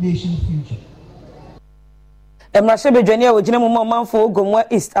our nation's future. Reshape Jonia wojina mu manfo Ogomwa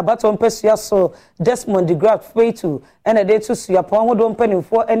East abato mpesua so Desmond de Graaf Feitu ene de to suapon hodo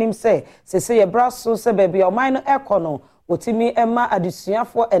mpanimfo anim se ye braso se baabi oman no ekono otimi ema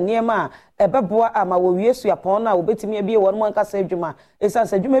adesuafo enema ebeboa ama wo wie suapon na obetimi abie wonmo ankasa adwuma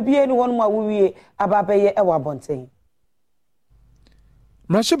esansa adwuma bie ni wonmo awowie ababeye ewa bonten.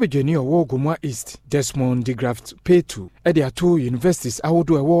 Reshape Jonia wo Ogomwa East Desmond de Graaf Feitu ede ato universities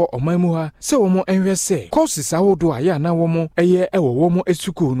awodo ewo omanmu ha se womo enhwe se courses awodo aya na womo eye ewo womo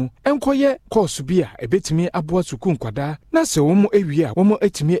esuku no enkoye course bi a ebetimi aboa suku nkwada na se womo ewie a womo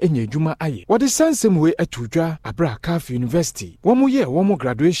etimi enya adwuma aye wode sansem we atudwa abra Kaf University womo ye womo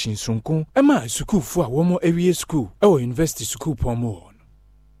graduation sunko ema suku fu a womo ewie school ewo university school pomo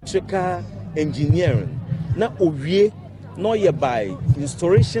electrical engineering na owie no ye by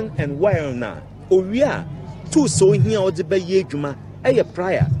installation and wire na owia too so here or the be adwuma e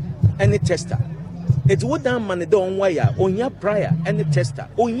prior any tester it would down man the on wire onya prior any tester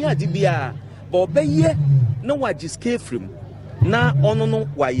onya di bia but be ye no wa jiske from na ono no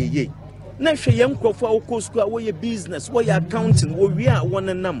wa ye na hwe ye nkrofo a wo school a wo ye business wo ye accounting wo wi a won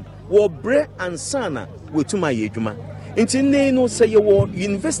nam wo bre ansana wo tuma ye adwuma nti ne no say wo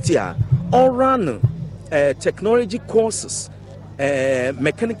university a all run technology courses,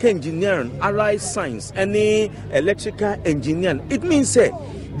 mechanical engineering, allied science, any electrical engineering. It means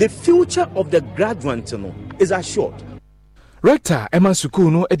the future of the graduate is assured. Rector Emma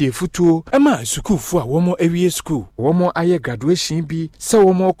School no ede futuo Emma School fu a womo ewie school womo aye graduation bi se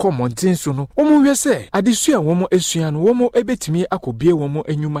womo kọ mountain so no womo hwe se adesua womo esua no womo ebetimi akobie womo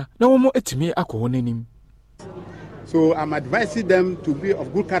enyuma na womo etimi akohonanim. So I'm advising them to be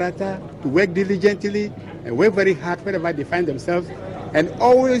of good character, to work diligently, and work very hard wherever they find themselves, and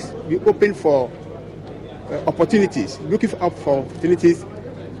always be open for opportunities, looking for opportunities,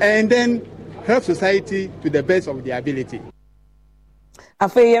 and then help society to the best of their ability.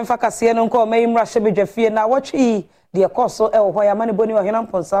 Afe yemfa kase no nko mai Reshape Dwafie na watwi de ekoso ewo ya mane boni ohena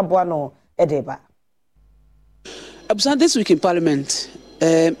mponsa aboa no edeba. Absent this week in Parliament,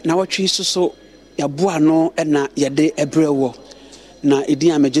 na watwi so yaboa no na yede ebrewo na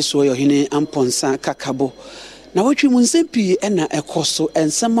edin amejeso yohene amponsa kakabo na watwi munsempi na ekoso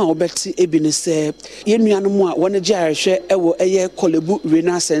ensema obeti ebine se yenuanom a wona gye ahwe ewo eye Kolebu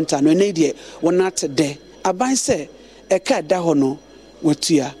Renal Center no ne de wona tede aban se eka da ho no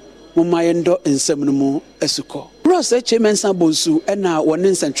watua mumayendo ensem no mu esuko Bros Echemensa Bonsu na wona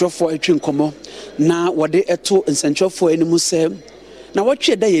nsentrofo atwi nkomo na wode eto nsentrofo enimu se na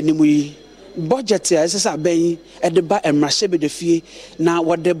watwi da yenimu yi budget ya sesa ben edeba Reshape Dwafie na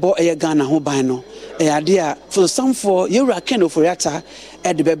wodebo eye Ghana ho ban no ade a for some for yewura ken oforiata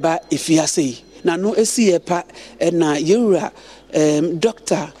edebeba efiase na no esi epa na yewura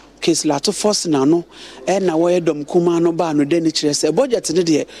Dr. Kislato Force na no na wo edom kuma no ba no de ni kire se budget ne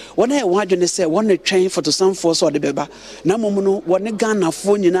de wona e wadwene se wona twen for some force odebeba na mom no wona Ghana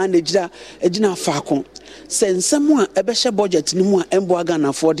fo nyina na ejina faako sensem a ebehye budget ni mu a embo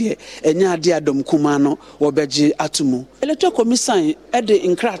Ghana fo de enya ade adom kuma no wo beje atumu electoral commission de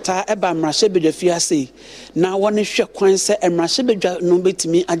nkrata eba Reshape Dwafie ase na wona hwe kwan se Reshape Dwa no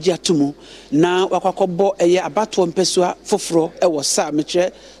betimi age atumu na wakwakobo eye abato mpesua foforo ewo sa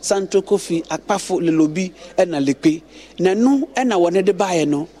mekire Santo Kofi akpafo lelobi na lekpe na no na wona de bae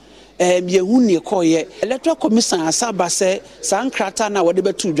no yehu ne koye electoral commission asaba se sankrata na wode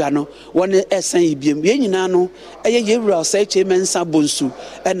betu dwa no wona esan ibiem ye nyina no eye yewura se Echemensa Bonsu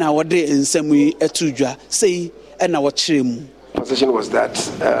na wode ensam yi etu dwa sei na wo kiremu. Position was that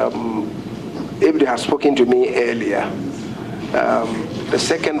if they had spoken to me earlier, the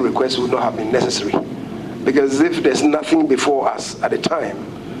second request would not have been necessary, because if there's nothing before us at the time,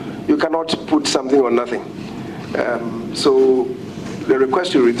 you cannot put something on nothing. So the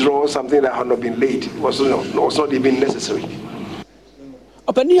request to withdraw something that had not been laid was not even necessary.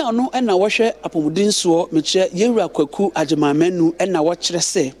 Opani ano na wɔhwɛ apomudin so mekyerɛ yewura kwaku agyemamanu na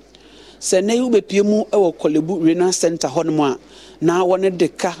wɔkyerɛ sɛ na yɛbɛpie mu wɔ Kolebu Renal Center hɔnom a na wɔne de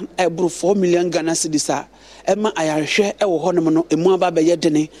ka ɛboro 4 million Ghana cedis a ɛma ayarehwɛ wɔ hɔnom no emu aba bɛyɛ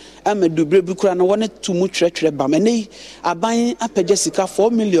dene ama dubre bi kura no wɔne tumu twerɛtwerɛ bam ɛnɛ aban apɛgya sika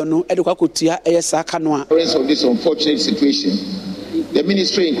 4 million no de kwakotua ɛyɛ saa ka no a of this unfortunate situation, the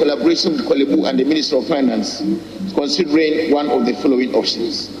ministry in collaboration with Kolebu and the Minister of Finance is considering one of the following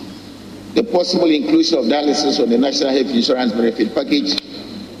options: the possible inclusion of dialysis on the National Health Insurance Benefit Package,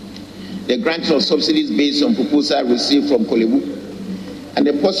 the granting of subsidies based on proposal received from Kolebu, and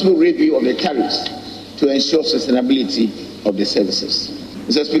the possible review of the tariffs to ensure sustainability of the services.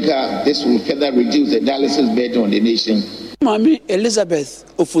 Mr. Speaker, this will further reduce the dialysis burden on the nation. Mami Elizabeth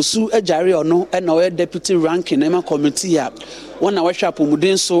Ofosu Ejari ono na oye deputy ranking ema committee a wona wahwa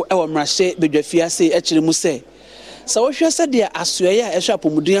apomuden so e wo mrahye bedwafiase e kire mu se sa wohwe se de asoye a ehwa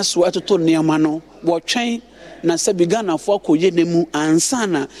apomuden so atoto neema no wo twen na se bigana fo akoye nemu ansa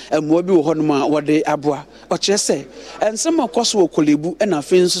na emuwa bi wo hono ma wode aboa o kire se ensem akoso wo Kolebu na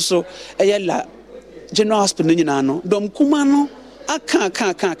afin so eye la General Hospital nyina no dom kuma no aka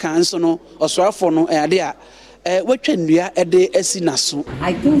nso no osoafo no ade a I think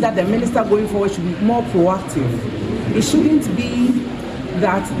that the minister going forward should be more proactive. It shouldn't be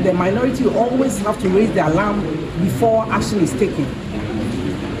that the minority will always have to raise the alarm before action is taken.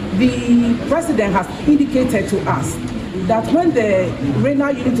 The president has indicated to us that when the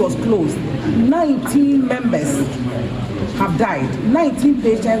renal unit was closed, 19 members have died. 19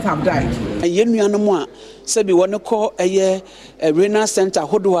 patients have died. Renal center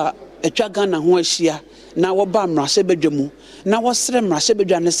Ghana ho ahia na wo ba mrahye bedwamu na wo sere mrahye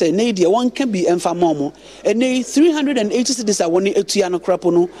bedwa ne se na ide won ka bi emfa momo ene 380 cedis a woni etua no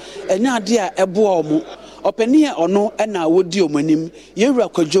krapo no enya ade a ebo omo opani a ono na wodi omanim yewura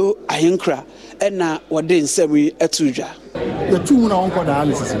kwadwo ahenkra na wode nsemi atudwa the two na won ko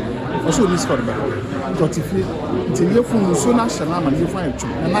dialysis also this for the gotifi ntiye fun so na shana ma ni fun etu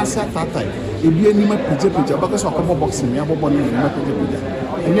na sa tata ebi anima pije baka so akobo boxing ya bobo ni ma pije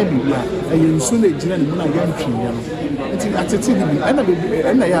enya bibia nso na ejina ni mu na ya ntwi ya no nti atete ni na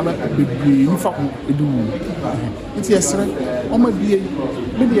be na ya ba bebre ni fa ko edu nti esre o ma bie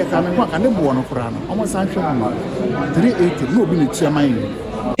me de ya ka me ko aka ne bo no kora no o mo san hwe mu 380 no obi ne tuaman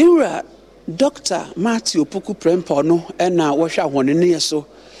Ira Dr. Matthew Opoku Prempo no na wo hwa hone ne yeso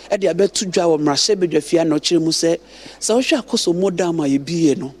e de abetu dwa wo mrahye bedwafia no kire mu se wo hwa akoso modam a ye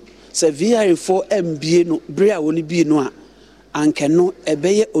bie no se VR4 MBA no bre a woni bie no a ankeno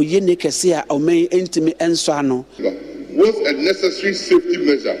ebeye oyene kese a omen entimi enso ano was a necessary safety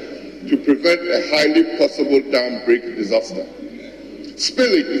measure to prevent a highly possible dam break disaster.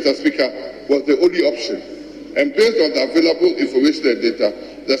 Spilling, Mr. Speaker, was the only option, and based on the available information and data,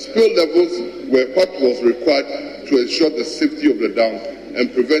 the spill levels were what was required to ensure the safety of the dam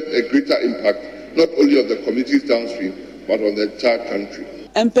and prevent a greater impact not only on the communities downstream but on the entire country.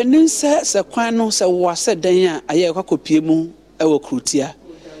 Empeninse se kwan no se wase den a aye kwakopie mu ewo krutia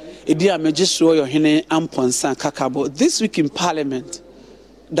edi amejiso yo hene amponsa kakabo this week in parliament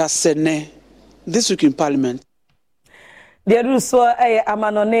this week in parliament the ruso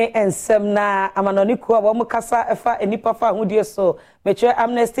amanone ensem na amanone ko wo mukasa efa enipa fa hodie so meche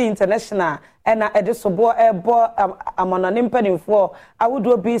Amnesty International na edisobo ebo amanone mpanimfo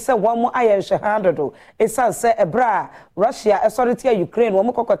awodo bi se wo mu ayenhwe handodo esan se ebra Russia esoretia Ukraine wo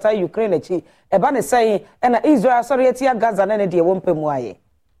mukokota Ukraine achi eba ne sei na Israel esoretia Gaza na ne de wo mpemu aye.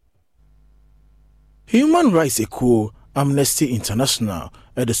 Human Rights Equal Amnesty International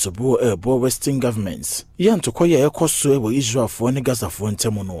edisobo ebo Western governments yantokoye ekoso ewo Israel fo ne Gaza fo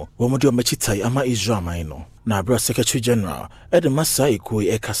ntemu no wo mode o machitai ama Israel man no na abra Secretary General Edmasa Equal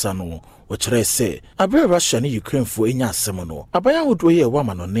ekasa no wo kire se abra Russia ne Ukraine fo enya asem no abaya wodo ye wa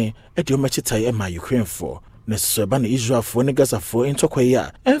manone edi o machitai ema Ukraine fo ne so ba ne Israel fo ne Gaza fo ntokoye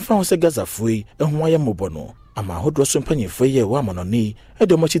a emfa ho se Gaza fo yi ehwa ye mobo no ama hodo so mpanyefo ye wa manone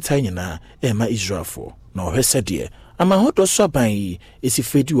edi o machitai nyina ema Israel fo na ohwese de ama hodo so aban yi esi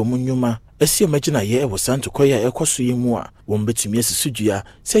fedi wo munyuma esi omagina ye ewo santokoya ekoso yi mu a wo mbetumi esisudua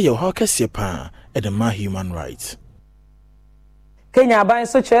se ye ho kase pa edema human rights. Kenya aban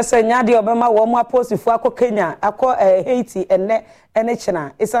so kyerese nyade obema wo mu aposifu akọ Kenya akọ Haiti ene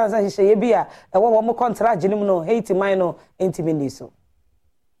chena esansa hihye bi a wo mu contract nim no Haiti man no entimi so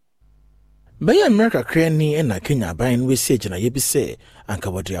Baya America krani na Kenya aban we se gina ye bi se anka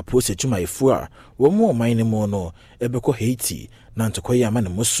wode apose juma efu a wo mu oman ne mu no ebekọ Haiti na ntokoye ama ne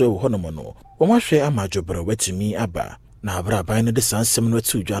muso wo hono no wo mahwe ama jobere watimi aba na abra aban no de sansem no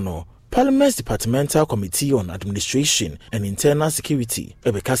atudwa no Parliament's Departmental Committee on Administration and Internal Security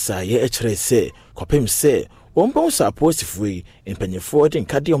ebekasa ye echere se kopem se wonpon support free in penyefor den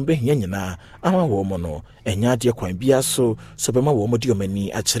kade ombehia nyina ama wo mo no enya de kwan bia so bema wo mo de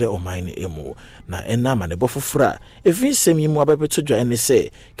omani achere oman ne emu na enna ma ne bofofra efin semi mu abebeto dwa ene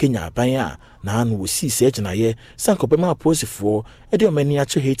se Kenya aban a na anu wo si se agina ye sankopema aposifo e de omani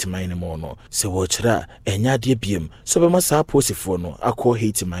ache hate man ne mo no se wo chira enya de biem bema sa aposifo no akọ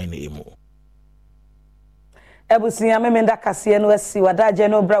hate man ne emu ebusinya memenda kase no asi wadaje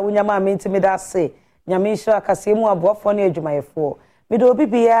no bra wunyama amenti da se nyamisho akase mu aboafo ne adwumayefo mede obi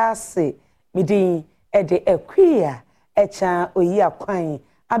bia se midin ede ekwia echa oyi akwan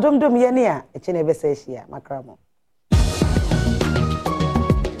adomdom ye ne a eche ne bese hia makramo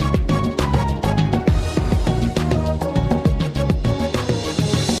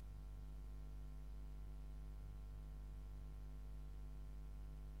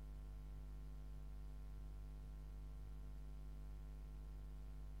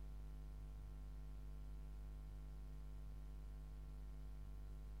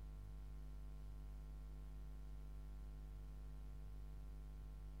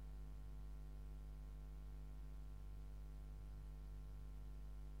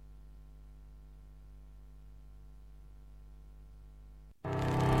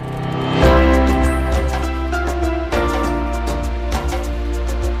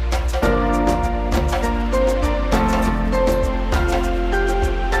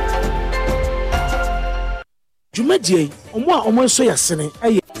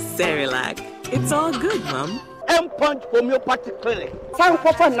Cerelac. It's all good, Mom. M-Punch Homeopathic Clinic. Find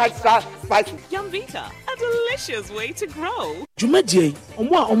proper night spices. Yumvita, a delicious way to grow.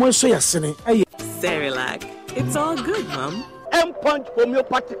 Cerelac. It's all good, Mom. M-Punch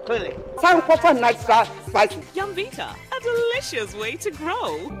Homeopathic Clinic. Find proper night spices. Yumvita, a delicious way to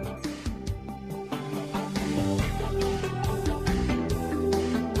grow.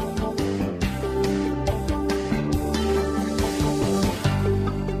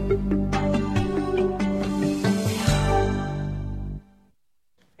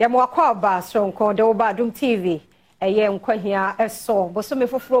 Yamwakwa ba sonko de oba dum TV eye nkwahia eso bosome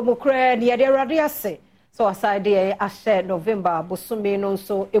foforo mu kra ne yede awrade ase so aside ahye November bosome no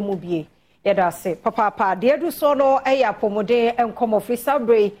nso emubie yeda ase papa de edu so no eye apomode enkom ofisa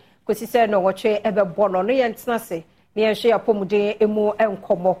brei kosise no woche ebebo no no yentena se ne yenhwe apomode emu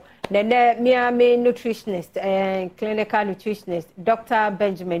enkomo nene miame nutritionist and clinical nutritionist Dr.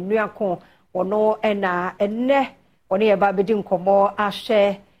 Benjamin Nuakon wono ena enne woni ye ba bedi nkomo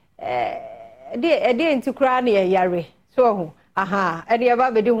ahye de ntikura na yare so aha ene ya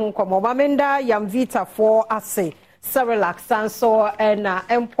ba bedi hu nkomo mamenda Yamvita for ase Cerelac sanso na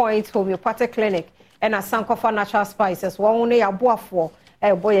endpoint homeopathic clinic na sankofa natural spices won ne yaboafo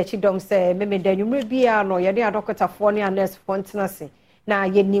boy ya chidom se memeda nwumre bia no ye de adokota for ne nurse fontenase na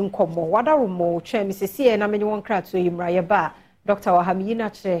ye ni nkomo wadarumo twa misisi na menye won krato yimra ye ba Dr. Wahami na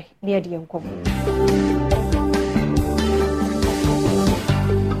kire ne ye de nkomo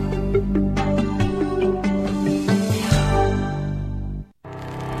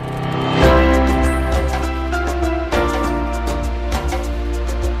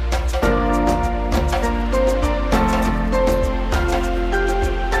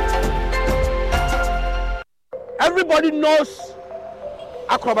Everybody knows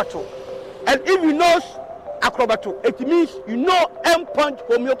Acrobato. And if you know Acrobato, it means you know M-Punch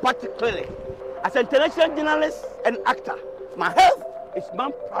Homeopathic Clinic. As an international journalist and actor, my health is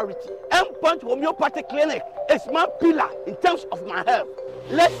my priority. M-Punch Homeopathic Clinic is my pillar in terms of my health.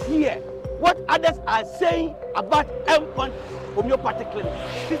 Let's hear what others are saying about M-Punch Homeopathic Clinic.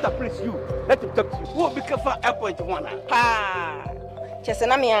 Sister, please, you. Let him talk to you. Who will be careful M-Punch one?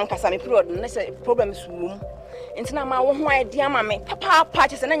 Chesenami ankasa me period no say problem is room. Ntina ma wo ho idea ma me papa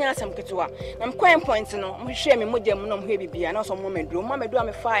chesena nya asem ketewa. Na me coin point no mo hwe me mogam no mo hwe bibia na so mo medro a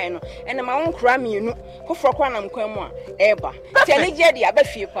me fae no ene ma won kra me nu foforo kwa na me kwan mu a eba. Ti ani je dia ba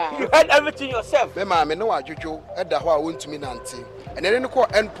fie pa. You heard everything yourself. Me ma me no adwodwo eda ho a wontumi nante. Ene ne ko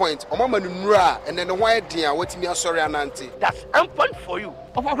endpoint o mama nuru a ene ne ho eden a watimi asori anante. That's endpoint for you.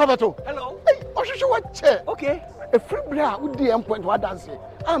 Of Acrobato. Hello. Hey, ohwehwe what che. Okay. A free bra would the endpoint what dance.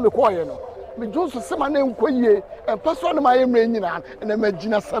 I'm a choir no. Me Joseph Semana nkoye and person my emre nyina and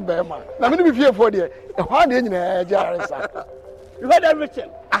imagine sabema. Na me be fear for there. E ho de nyina jaresa. You heard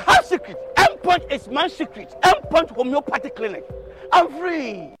everything. I have secret. Endpoint is my secret. Endpoint Homeopathic Clinic. I'm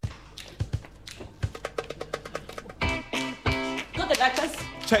free. Got the diapers?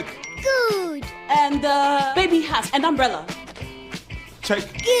 Check. Good. And the baby has an umbrella? Check.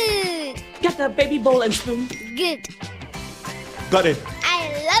 Good. Get the baby bowl and spoon? Good. Got it. I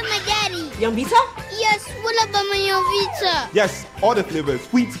love my daddy. Yumvita? Yes, what about my Yumvita? Yes, all the flavors,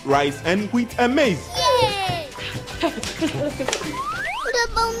 wheat, rice, and wheat and maize. Yay! What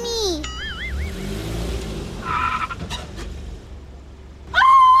about me?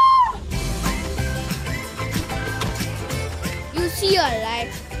 You see your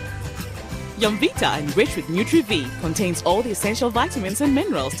life. Yumvita, enriched with Nutri-V, contains all the essential vitamins and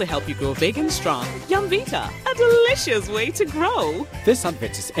minerals to help you grow big and strong. Yumvita, a delicious way to grow. This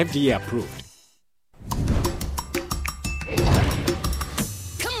advert is FDA approved.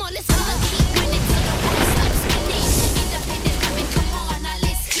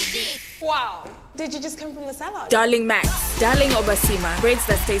 Wow. Did you just come from the salon? Darling Max, Darling Obasima, braids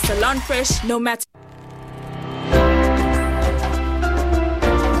that stay salon fresh no matter.